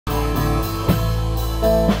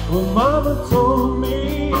Well, Mama told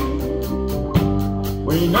me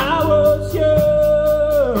when I was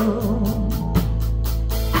young,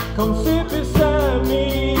 come sit beside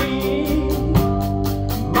me,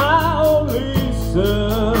 my only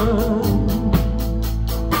son,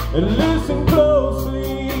 and listen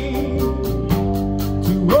closely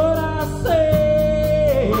to what I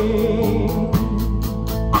say.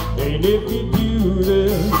 And if you do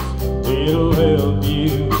this, it'll help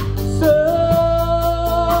you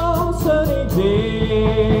some sunny day.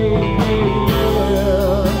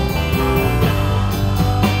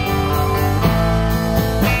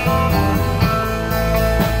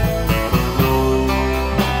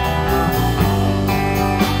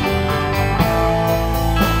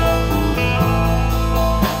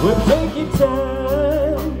 Well, take your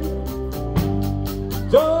time,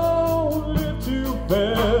 don't live too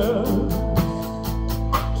fast.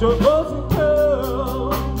 Troubles will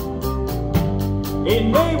come, and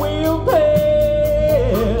they will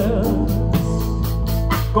pass.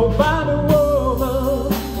 Go find a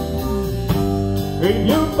woman, and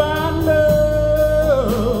you'll find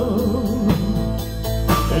love.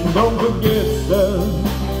 And don't forget, son,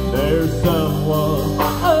 there's someone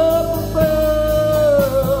up above.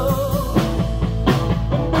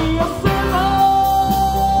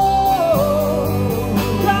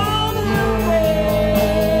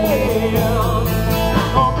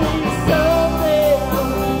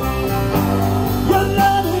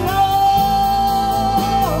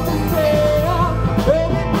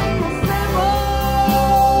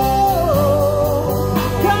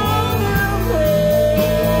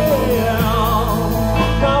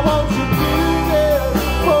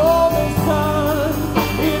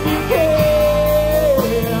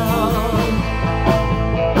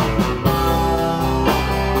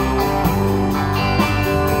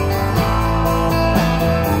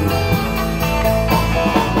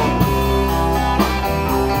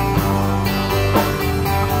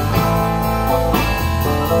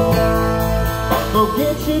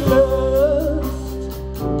 Forget your lust,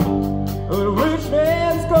 a rich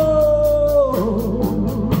man's gold.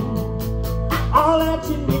 All that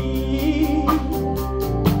you need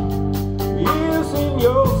is in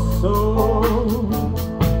your soul.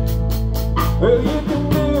 Well, you can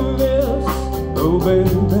do this, oh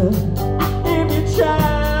baby, if you try.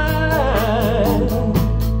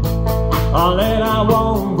 All that I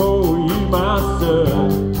want for you, my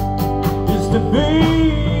son, is to be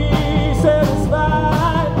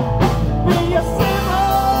satisfied. Be a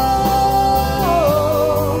simple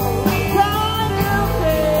kind of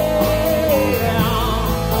man.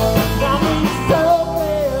 Now be so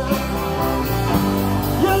fair,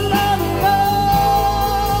 your love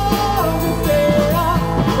is there.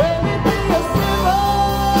 Baby, be a simple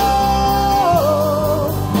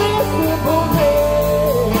man.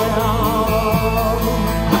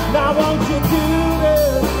 Now won't you do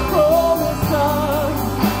this for me, son?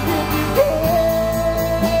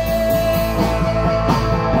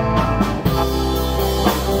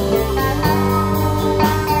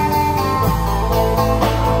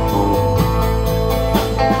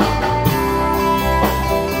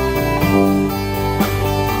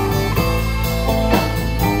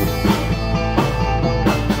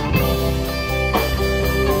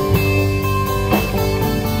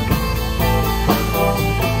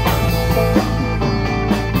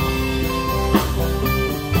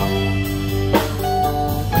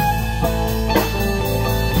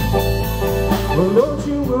 Well, don't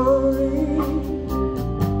you worry,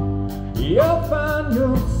 you'll find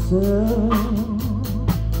yourself.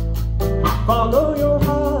 Follow your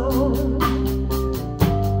heart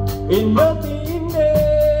and nothing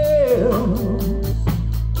else.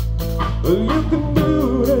 Well, you can do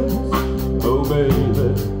this, oh baby,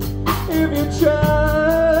 if you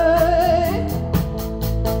try.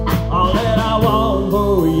 All that I want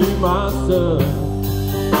for you, my son,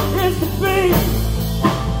 is to be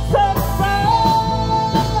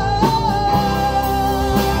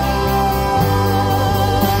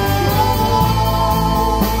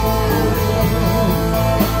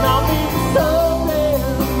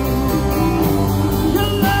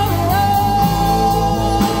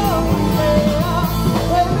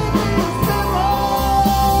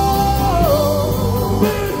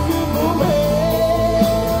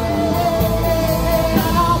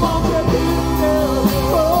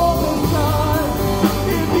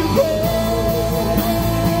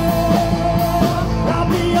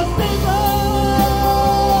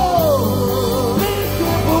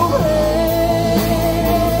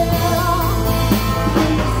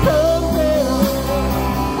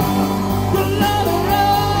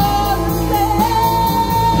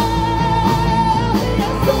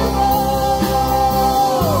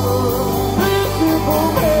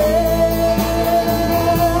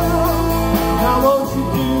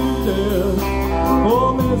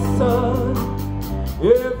son,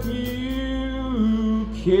 if you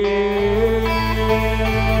care.